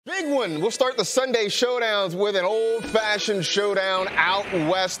Big one. We'll start the Sunday showdowns with an old-fashioned showdown out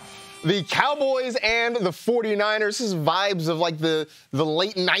west. The Cowboys and the 49ers. This is vibes of like the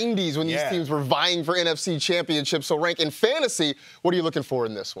late 90s when these teams were vying for NFC championships. So, Rank, in fantasy, what are you looking for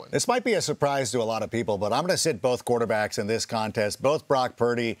in this one? This might be a surprise to a lot of people, but I'm going to sit both quarterbacks in this contest, both Brock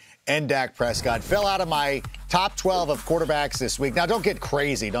Purdy and Dak Prescott. Fell out of my top 12 of quarterbacks this week. Now, don't get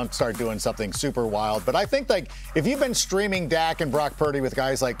crazy. Don't start doing something super wild. But I think, like, if you've been streaming Dak and Brock Purdy with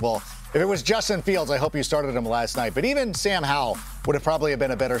guys like, well, if it was Justin Fields, I hope you started him last night. But even Sam Howell would have probably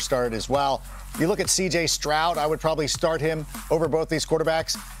been a better start as well. You look at C.J. Stroud, I would probably start him over both these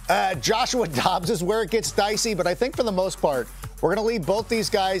quarterbacks. Joshua Dobbs is where it gets dicey, but I think for the most part, we're going to leave both these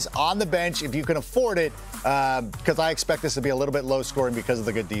guys on the bench if you can afford it, because I expect this to be a little bit low scoring because of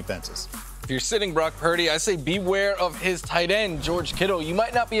the good defenses. If you're sitting Brock Purdy, I say beware of his tight end, George Kittle. You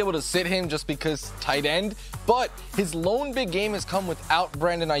might not be able to sit him just because tight end, but his lone big game has come without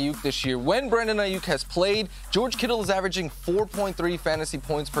Brandon Ayuk this year. When Brandon Ayuk has played, George Kittle is averaging 4.3 fantasy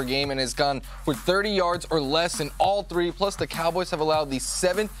points per game and has gone for 30 yards or less in all three. Plus, the Cowboys have allowed the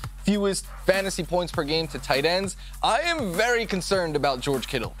seventh fewest fantasy points per game to tight ends. I am very concerned about George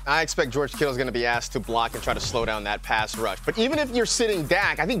Kittle. I expect George Kittle is going to be asked to block and try to slow down that pass rush. But even if you're sitting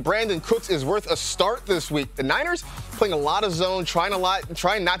Dak, I think Brandon Cooks is worth a start this week. The Niners playing a lot of zone, trying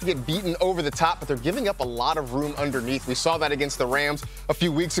not to get beaten over the top, but they're giving up a lot of room underneath. We saw that against the Rams a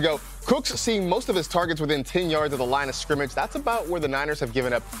few weeks ago. Cooks seeing most of his targets within 10 yards of the line of scrimmage. That's about where the Niners have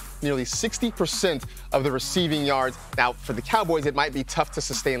given up nearly 60% of the receiving yards. Now, for the Cowboys, it might be tough to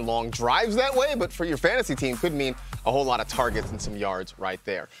sustain long drives that way, but for your fantasy team, could mean a whole lot of targets and some yards right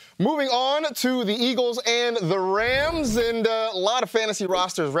there. Moving on to the Eagles and the Rams, and a lot of fantasy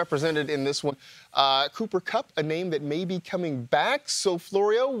rosters represented in this one. Cooper Kupp, a name that may be coming back. So,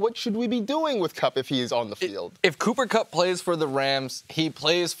 Florio, what should we be doing with Kupp if he is on the field? If Cooper Kupp plays for the Rams, he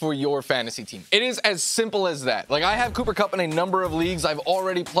plays for your fantasy team. It is as simple as that. Like, I have Cooper Kupp in a number of leagues. I've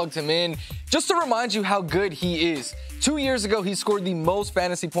already plugged him in. Just to remind you how good he is. 2 years ago, he scored the most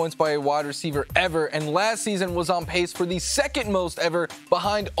fantasy points by a wide receiver ever, and last season was on pace for the second most ever,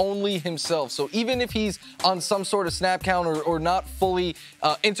 behind only himself. So even if he's on some sort of snap count or not fully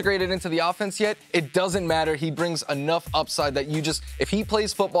integrated into the offense yet, it doesn't matter. He brings enough upside that if he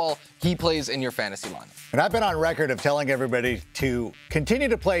plays football, he plays in your fantasy lineup. And I've been on record of telling everybody to continue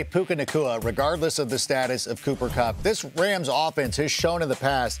to play Puka Nacua regardless of the status of Cooper Kupp. This Rams offense has shown in the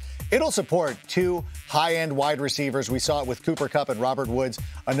past it'll support two high-end wide receivers. We saw it with Cooper Kupp and Robert Woods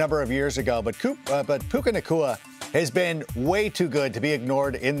a number of years ago. But Puka Nacua has been way too good to be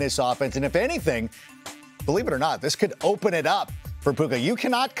ignored in this offense. And if anything, believe it or not, this could open it up for Puka. You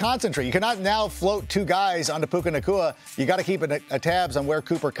cannot concentrate. You cannot now float two guys onto Puka Nacua. You got to keep a tabs on where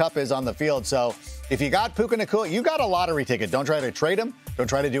Cooper Kupp is on the field. So if you got Puka Nacua, you got a lottery ticket. Don't try to trade him. Don't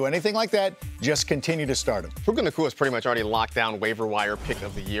try to do anything like that. Just continue to start him. Puka Nacua is pretty much already locked down waiver wire pick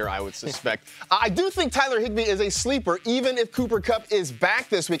of the year, I would suspect. I do think Tyler Higbee is a sleeper, even if Cooper Kupp is back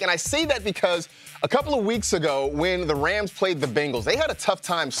this week. And I say that because a couple of weeks ago, when the Rams played the Bengals, they had a tough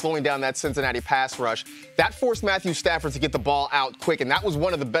time slowing down that Cincinnati pass rush. That forced Matthew Stafford to get the ball out quick, and that was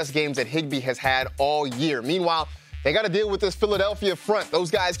one of the best games that Higbee has had all year. Meanwhile, they got to deal with this Philadelphia front.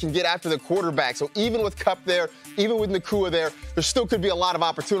 Those guys can get after the quarterback. So even with Kupp there, even with Nacua there still could be a lot of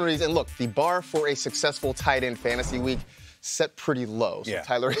opportunities. And look, the bar for a successful tight end fantasy week set pretty low. So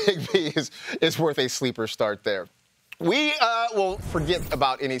Tyler Higbee is worth a sleeper start there. We will forget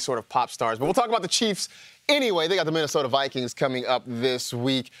about any sort of pop stars, but we'll talk about the Chiefs anyway. They got the Minnesota Vikings coming up this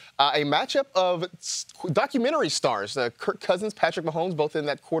week. A matchup of documentary stars, Kirk Cousins, Patrick Mahomes, both in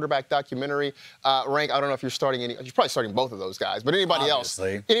that quarterback documentary. Rank, I don't know if you're starting you're probably starting both of those guys, but anybody else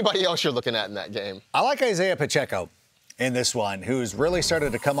you're looking at in that game? I like Isaiah Pacheco in this one, who's really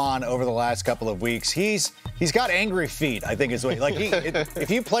started to come on over the last couple of weeks. He's got angry feet, I think is what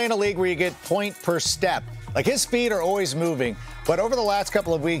if you play in a league where you get point per step, like his feet are always moving, but over the last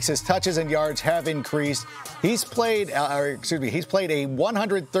couple of weeks, his touches and yards have increased. He's played a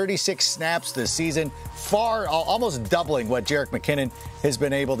 136 snaps this season, almost doubling what Jerick McKinnon has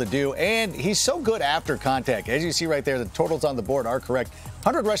been able to do. And he's so good after contact. As you see right there, the totals on the board are correct.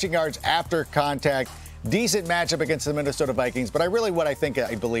 100 rushing yards after contact. Decent matchup against the Minnesota Vikings. But I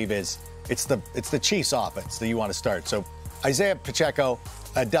believe is it's the Chiefs offense that you want to start. So Isaiah Pacheco,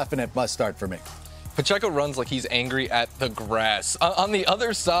 a definite must start for me. Pacheco runs like he's angry at the grass. On the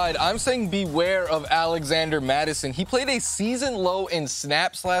other side, I'm saying beware of Alexander Mattison. He played a season low in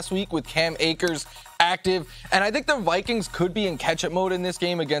snaps last week with Cam Akers active, and I think the Vikings could be in catch-up mode in this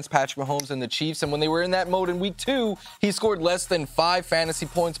game against Patrick Mahomes and the Chiefs, and when they were in that mode in week 2, he scored less than 5 fantasy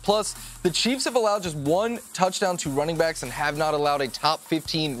points. Plus, the Chiefs have allowed just 1 touchdown to running backs and have not allowed a top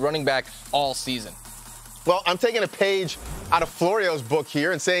 15 running back all season. Well, I'm taking a page out of Florio's book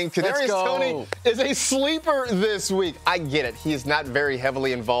here and saying Kadarius Toney is a sleeper this week. I get it. He is not very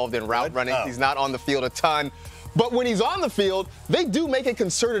heavily involved in route running. He's not on the field a ton. But when he's on the field, they do make a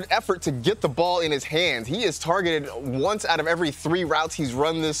concerted effort to get the ball in his hands. He is targeted once out of every 3 routes he's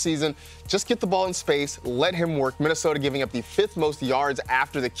run this season. Just get the ball in space, let him work. Minnesota giving up the 5th most yards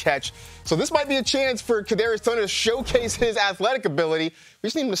after the catch. So this might be a chance for Kadarius Toney to showcase his athletic ability. We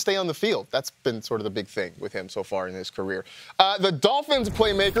just need him to stay on the field. That's been sort of the big thing with him so far in his career. The Dolphins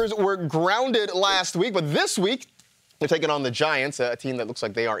playmakers were grounded last week, but this week, they're taking on the Giants, a team that looks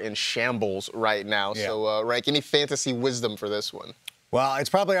like they are in shambles right now. Yeah. So, Rank, any fantasy wisdom for this one? Well,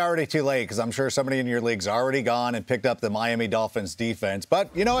 it's probably already too late because I'm sure somebody in your league's already gone and picked up the Miami Dolphins defense. But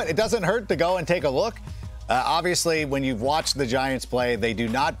you know what? It doesn't hurt to go and take a look. Obviously, when you've watched the Giants play, they do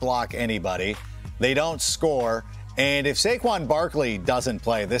not block anybody. They don't score. And if Saquon Barkley doesn't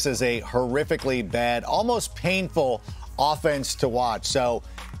play, this is a horrifically bad, almost painful offense to watch. So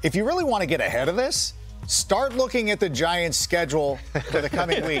if you really want to get ahead of this, start looking at the Giants' schedule for the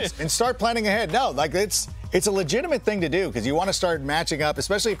coming weeks and start planning ahead. No, like it's a legitimate thing to do because you want to start matching up,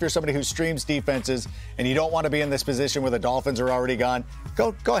 especially if you're somebody who streams defenses and you don't want to be in this position where the Dolphins are already gone.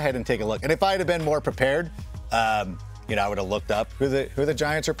 Go ahead and take a look. And if I had been more prepared, I would have looked up who the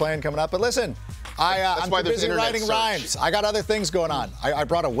Giants are playing coming up. But listen, I'm too busy writing rhymes. I got other things going on. I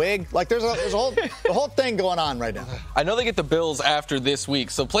brought a wig. Like there's a whole thing going on right now. I know they get the Bills after this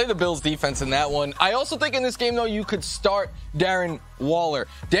week, so play the Bills defense in that one. I also think in this game, though, you could start Darren Waller.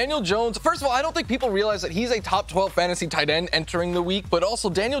 Daniel Jones, first of all, I don't think people realize that he's a top 12 fantasy tight end entering the week, but also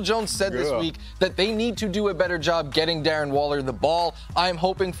Daniel Jones said this week that they need to do a better job getting Darren Waller the ball. I'm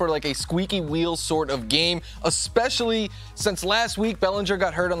hoping for like a squeaky wheel sort of game, especially since last week Bellinger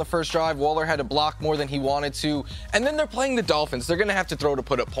got hurt on the first drive. Waller had to block more than he wanted to, and then they're playing the Dolphins. They're going to have to throw to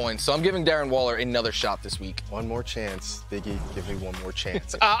put up points, so I'm giving Darren Waller another shot this week. One more chance, Biggie. Give me one more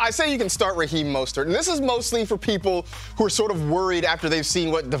chance. I say you can start Raheem Mostert, and this is mostly for people who are sort of worried after they've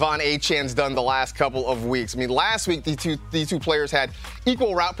seen what Devon Achan's done the last couple of weeks. I mean, last week these two players had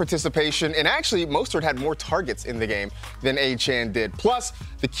equal route participation, and actually Mostert had more targets in the game than Achan did. Plus,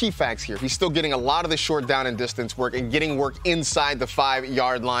 the key facts here, he's still getting a lot of the short down and distance work and getting work inside the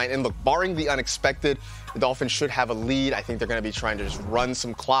 5-yard line. And look, barring the unexpected, the Dolphins should have a lead. I think they're going to be trying to just run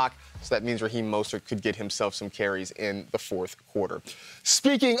some clock. So that means Raheem Mostert could get himself some carries in the 4th quarter.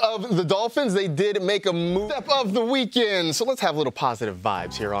 Speaking of the Dolphins, they did make a move of the weekend. So let's have a little positive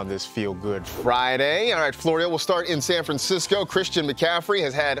vibes here on this Feel Good Friday. All right, Florida, we'll start in San Francisco. Christian McCaffrey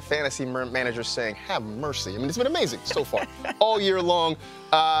has had fantasy managers saying, have mercy. I mean, it's been amazing so far all year long.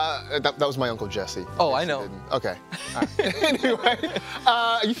 That was my Uncle Jesse. Oh, I know. Okay. Anyway,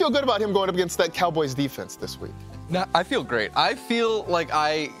 you feel good about him going up against that Cowboys defense this week? No, I feel great. I feel like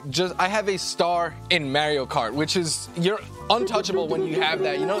I have a star in Mario Kart, which is, you're untouchable when you have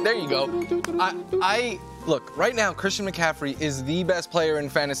that. You know, there you go. Look, right now, Christian McCaffrey is the best player in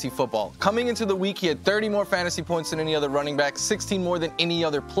fantasy football. Coming into the week, he had 30 more fantasy points than any other running back, 16 more than any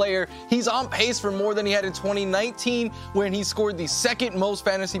other player. He's on pace for more than he had in 2019 when he scored the 2nd most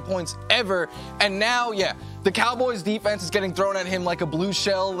fantasy points ever. And now, the Cowboys defense is getting thrown at him like a blue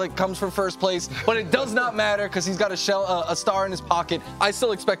shell that comes from first place, but it does not matter because he's got a star in his pocket. I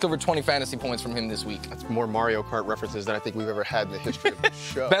still expect over 20 fantasy points from him this week. That's more Mario Kart references than I think we've ever had in the history of the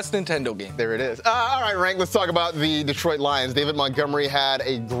show. Best Nintendo game. There it is. All right, Rank, let's talk about the Detroit Lions. David Montgomery had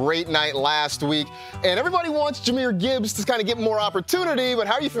a great night last week, and everybody wants Jahmyr Gibbs to kind of get more opportunity, but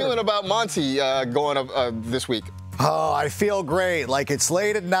how are you feeling about Monty going up this week? Oh, I feel great. Like it's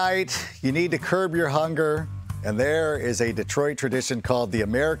late at night. You need to curb your hunger. And there is a Detroit tradition called the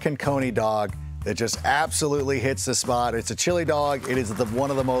American Coney dog that just absolutely hits the spot. It's a chili dog. It is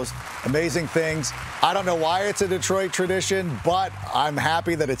one of the most amazing things. I don't know why it's a Detroit tradition, but I'm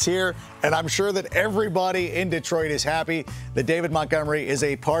happy that it's here. And I'm sure that everybody in Detroit is happy that David Montgomery is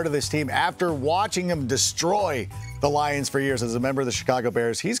a part of this team. After watching him destroy the Lions for years as a member of the Chicago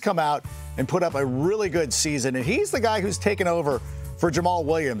Bears, he's come out and put up a really good season. And he's the guy who's taken over for Jamal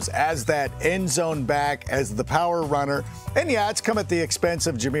Williams as that end zone back, as the power runner. And yeah, it's come at the expense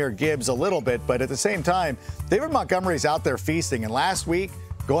of Jahmyr Gibbs a little bit, but at the same time, David Montgomery's out there feasting. And last week,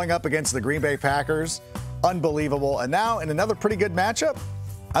 going up against the Green Bay Packers, unbelievable. And now in another pretty good matchup,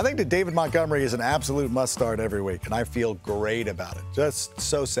 I think that David Montgomery is an absolute must-start every week, and I feel great about it. Just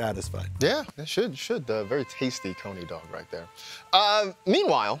so satisfied. Yeah, it should. Very tasty Coney dog right there.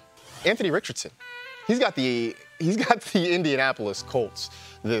 Meanwhile, Anthony Richardson, he's got the Indianapolis Colts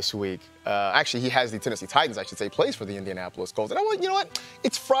this week. Actually, he has the Tennessee Titans, I should say, plays for the Indianapolis Colts. And I went, you know what?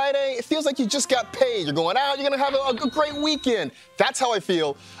 It's Friday. It feels like you just got paid. You're going out. You're going to have a great weekend. That's how I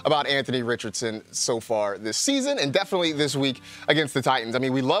feel about Anthony Richardson so far this season and definitely this week against the Titans. I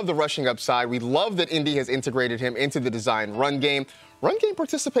mean, we love the rushing upside. We love that Indy has integrated him into the design run game. Run game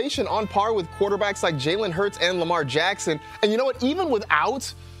participation on par with quarterbacks like Jalen Hurts and Lamar Jackson. And you know what? Even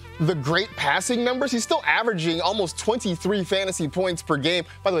without the great passing numbers, he's still averaging almost 23 fantasy points per game.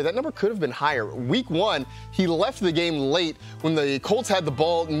 By the way, that number could have been higher. Week 1, he left the game late when the Colts had the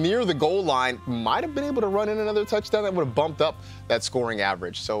ball near the goal line. Might have been able to run in another touchdown that would have bumped up that scoring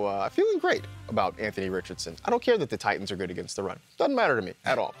average. So feeling great about Anthony Richardson. I don't care that the Titans are good against the run. Doesn't matter to me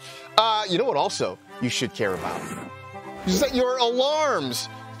at all. You know what also you should care about? Set your alarms,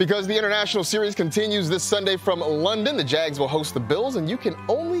 because the International Series continues this Sunday from London. The Jags will host the Bills, and you can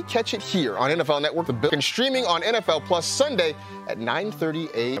only catch it here on NFL Network. The Bills and streaming on NFL Plus Sunday at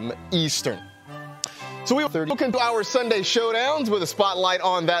 9:30 a.m. Eastern. So we will look into our Sunday showdowns with a spotlight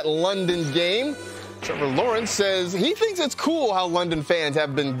on that London game. Trevor Lawrence says he thinks it's cool how London fans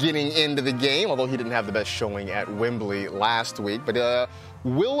have been getting into the game, although he didn't have the best showing at Wembley last week. But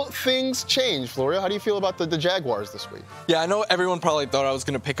will things change, Florio? How do you feel about the Jaguars this week? Yeah, I know everyone probably thought I was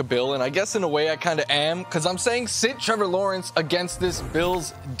going to pick a Bill, and I guess in a way I kind of am, because I'm saying sit Trevor Lawrence against this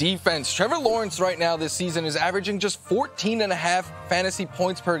Bills defense. Trevor Lawrence right now this season is averaging just 14.5 fantasy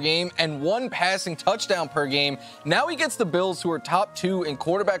points per game and 1 passing touchdown per game. Now he gets the Bills, who are top 2 in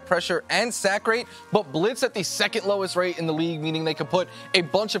quarterback pressure and sack rate, but blitz at the second lowest rate in the league, meaning they could put a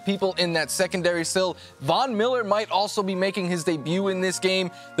bunch of people in that secondary still. Von Miller might also be making his debut in this game.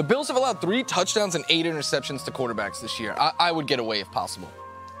 The Bills have allowed 3 touchdowns and 8 interceptions to quarterbacks this year. I would get away if possible.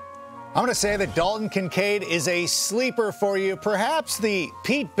 I'm going to say that Dalton Kincaid is a sleeper for you, perhaps the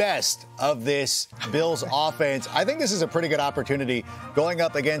Pete Best of this Bills offense. I think this is a pretty good opportunity going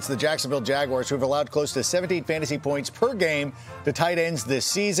up against the Jacksonville Jaguars, who have allowed close to 17 fantasy points per game to tight ends this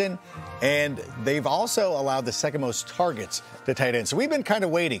season. And they've also allowed the second most targets to tight ends. So we've been kind of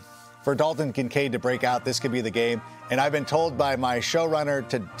waiting for Dalton Kincaid to break out. This could be the game. And I've been told by my showrunner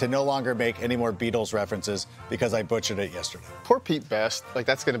to no longer make any more Beatles references because I butchered it yesterday. Poor Pete Best. Like,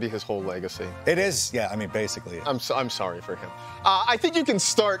 that's going to be his whole legacy. It is. Yeah, I mean, basically. I'm sorry for him. I think you can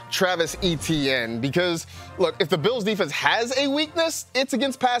start Travis Etienne because, look, if the Bills defense has a weakness, it's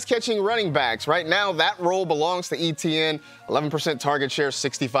against pass-catching running backs. Right now, that role belongs to Etienne. 11% target share,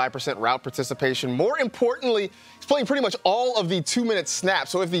 65% route participation. More importantly, he's playing pretty much all of the 2-minute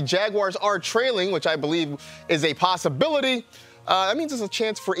snaps. So if the Jaguars are trailing, which I believe is a possibility, that means there's a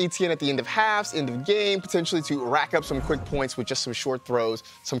chance for Etienne at the end of halves, end of game, potentially to rack up some quick points with just some short throws,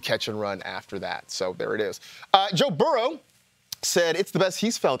 some catch and run after that. So there it is. Joe Burrow said it's the best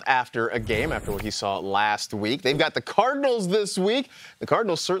he's felt after a game, after what he saw last week. They've got the Cardinals this week. The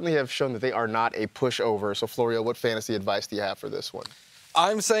Cardinals certainly have shown that they are not a pushover. So, Florio, what fantasy advice do you have for this one?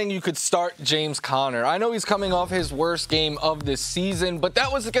 I'm saying you could start James Conner. I know he's coming off his worst game of this season, but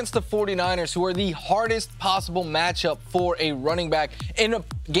that was against the 49ers, who are the hardest possible matchup for a running back. In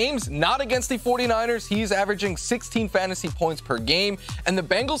games not against the 49ers, he's averaging 16 fantasy points per game, and the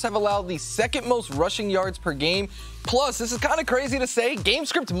Bengals have allowed the second most rushing yards per game. Plus, this is kind of crazy to say, game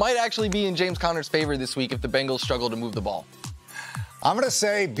script might actually be in James Conner's favor this week if the Bengals struggle to move the ball. I'm going to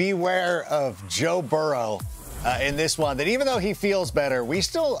say beware of Joe Burrow in this one, that even though he feels better,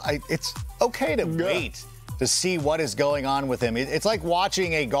 it's okay to wait to see what is going on with him. It's like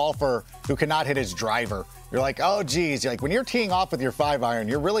watching a golfer who cannot hit his driver. You're like, oh, geez. Like, when you're teeing off with your 5-iron,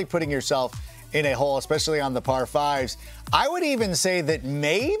 you're really putting yourself in a hole, especially on the par 5s. I would even say that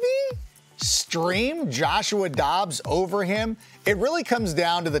maybe stream Joshua Dobbs over him. It really comes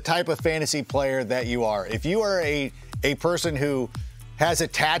down to the type of fantasy player that you are. If you are a person who has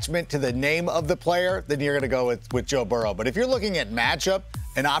attachment to the name of the player, then you're going to go with Joe Burrow. But if you're looking at matchup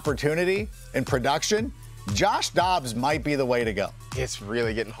and opportunity and production, Josh Dobbs might be the way to go. It's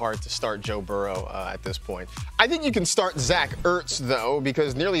really getting hard to start Joe Burrow at this point. I think you can start Zach Ertz, though,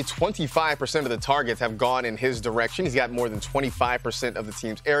 because nearly 25% of the targets have gone in his direction. He's got more than 25% of the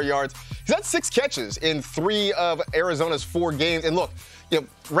team's air yards. He's had 6 catches in 3 of Arizona's 4 games. And look,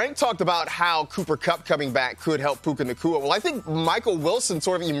 Rank talked about how Cooper Kupp coming back could help Puka Nacua. Well, I think Michael Wilson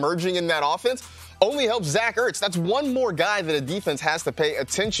sort of emerging in that offense only helps Zach Ertz. That's one more guy that a defense has to pay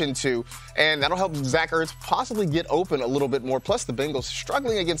attention to, and that'll help Zach Ertz possibly get open a little bit more. Plus, the Bengals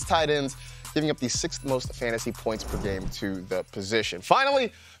struggling against tight ends giving up the 6th most fantasy points per game to the position.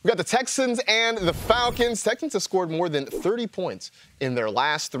 Finally, we got the Texans and the Falcons. Texans have scored more than 30 points in their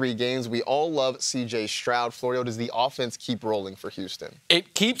last 3 games. We all love C.J. Stroud. Florio, does the offense keep rolling for Houston?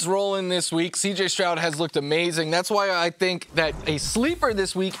 It keeps rolling this week. C.J. Stroud has looked amazing. That's why I think that a sleeper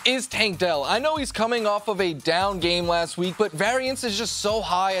this week is Tank Dell. I know he's coming off of a down game last week, but variance is just so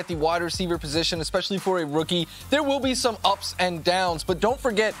high at the wide receiver position, especially for a rookie. There will be some ups and downs, but don't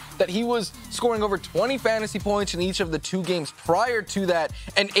forget that he was scoring over 20 fantasy points in each of the 2 games prior to that.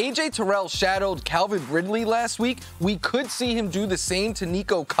 And A.J. Terrell shadowed Calvin Ridley last week. We could see him do the same to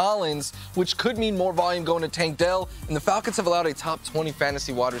Nico Collins, which could mean more volume going to Tank Dell. And the Falcons have allowed a top 20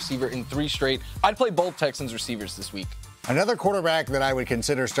 fantasy wide receiver in 3 straight. I'd play both Texans receivers this week. Another quarterback that I would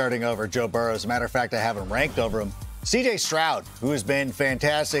consider starting over Joe Burrow, as a matter of fact, I have him ranked over him, C.J. Stroud, who has been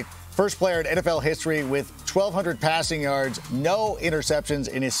fantastic. First player in NFL history with 1,200 passing yards, no interceptions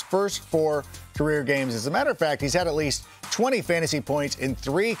in his first 4 career games. As a matter of fact, he's had at least 20 fantasy points in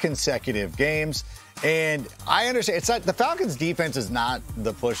 3 consecutive games. And I understand it's not, the Falcons' defense is not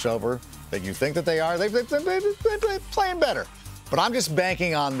the pushover that you think that they are. They've been playing better. But I'm just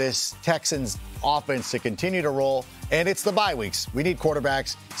banking on this Texans offense to continue to roll. And it's the bye weeks. We need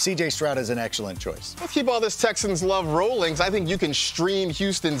quarterbacks. C.J. Stroud is an excellent choice. Let's keep all this Texans love rolling. I think you can stream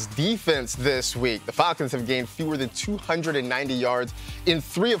Houston's defense this week. The Falcons have gained fewer than 290 yards in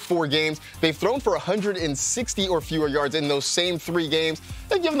 3 of 4 games. They've thrown for 160 or fewer yards in those same 3 games.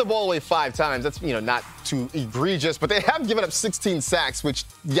 They've given the ball away 5 times. That's, not too egregious, but they have given up 16 sacks, which,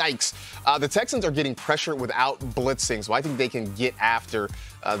 yikes. The Texans are getting pressure without blitzing, so I think they can get after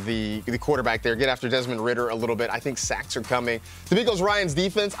the quarterback there, get after Desmond Ridder a little bit. I think sacks are coming. The Bengals' Ryan's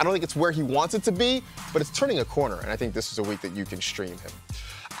defense, I don't think it's where he wants it to be, but it's turning a corner, and I think this is a week that you can stream him.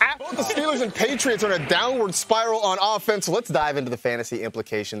 Both the Steelers and Patriots are in a downward spiral on offense, so let's dive into the fantasy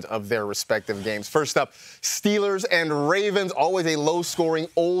implications of their respective games. First up, Steelers and Ravens, always a low-scoring,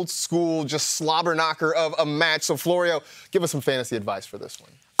 old-school, just slobber knocker of a match. So, Florio, give us some fantasy advice for this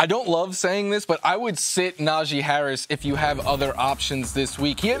one. I don't love saying this, but I would sit Najee Harris if you have other options this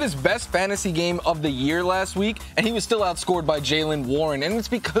week. He had his best fantasy game of the year last week, and he was still outscored by Jaylen Warren. And it's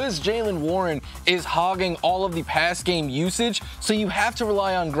because Jaylen Warren is hogging all of the pass game usage, so you have to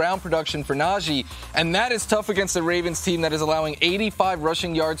rely on ground production for Najee. And that is tough against the Ravens team that is allowing 85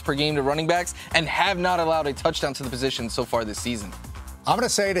 rushing yards per game to running backs and have not allowed a touchdown to the position so far this season. I'm going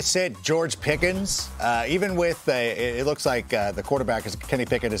to say to sit George Pickens, even with it looks like the quarterback is Kenny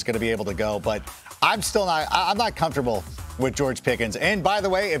Pickett is going to be able to go, but I'm not comfortable with George Pickens. And by the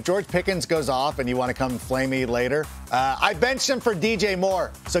way, if George Pickens goes off and you want to come flame me later, I benched him for DJ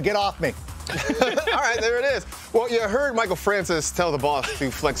Moore, so get off me. All right, there it is. Well, you heard Michael Francis tell the boss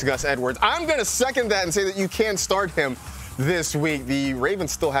to flex Gus Edwards. I'm going to second that and say that you can start him this week. The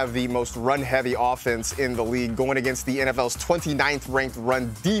Ravens still have the most run-heavy offense in the league, going against the NFL's 29th ranked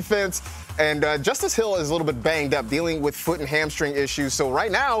run defense. And Justice Hill is a little bit banged up, dealing with foot and hamstring issues. So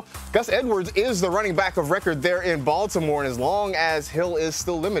right now, Gus Edwards is the running back of record there in Baltimore. And as long as Hill is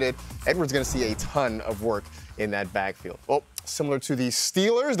still limited, Edwards is going to see a ton of work in that backfield. Well, similar to the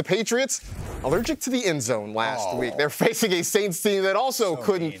Steelers, the Patriots, allergic to the end zone last week. They're facing a Saints team that also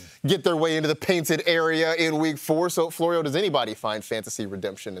couldn't get their way into the painted area in week 4. So, Florio, does anybody find fantasy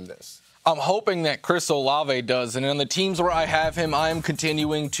redemption in this? I'm hoping that Chris Olave does, and on the teams where I have him, I am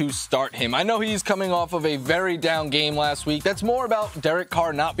continuing to start him. I know he's coming off of a very down game last week. That's more about Derek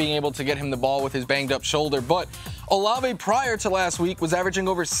Carr not being able to get him the ball with his banged-up shoulder, but Olave prior to last week was averaging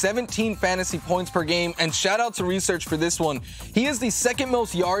over 17 fantasy points per game, and shout out to research for this one. He is the 2nd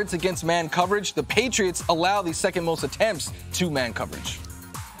most yards against man coverage. The Patriots allow the 2nd most attempts to man coverage.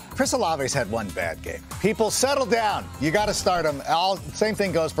 Chris Olave's had one bad game. People, settle down. You got to start him. Same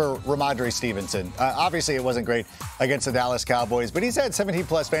thing goes for Ramondre Stevenson. Obviously, it wasn't great against the Dallas Cowboys, but he's had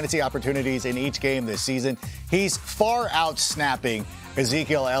 17-plus fantasy opportunities in each game this season. He's far out snapping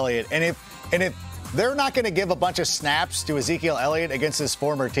Ezekiel Elliott. And if they're not going to give a bunch of snaps to Ezekiel Elliott against his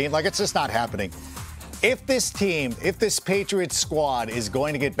former team, it's just not happening. If this Patriots squad is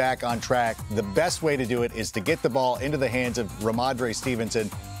going to get back on track, the best way to do it is to get the ball into the hands of Ramondre Stevenson,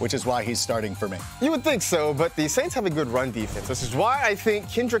 which is why he's starting for me. You would think so, but the Saints have a good run defense. This is why I think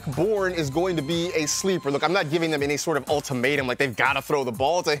Kendrick Bourne is going to be a sleeper. Look, I'm not giving them any sort of ultimatum like they've got to throw the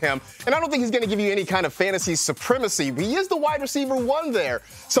ball to him, and I don't think he's going to give you any kind of fantasy supremacy. But he is the wide receiver 1 there,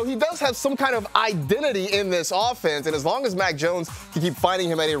 so he does have some kind of identity in this offense, and as long as Mac Jones can keep finding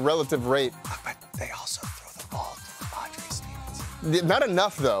him at a relative rate. But they also throw the ball to Ramondre Stevenson. Not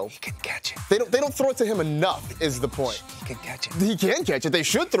enough, though. He can catch it. They don't throw it to him enough, is the point. He can catch it. He can catch it. They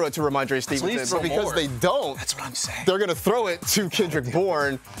should throw it to Ramondre Stevenson, but because they don't, that's what I'm saying. They're going to throw it to Kendrick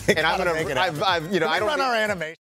Bourne. And I'm going to, I don't. Run our animation.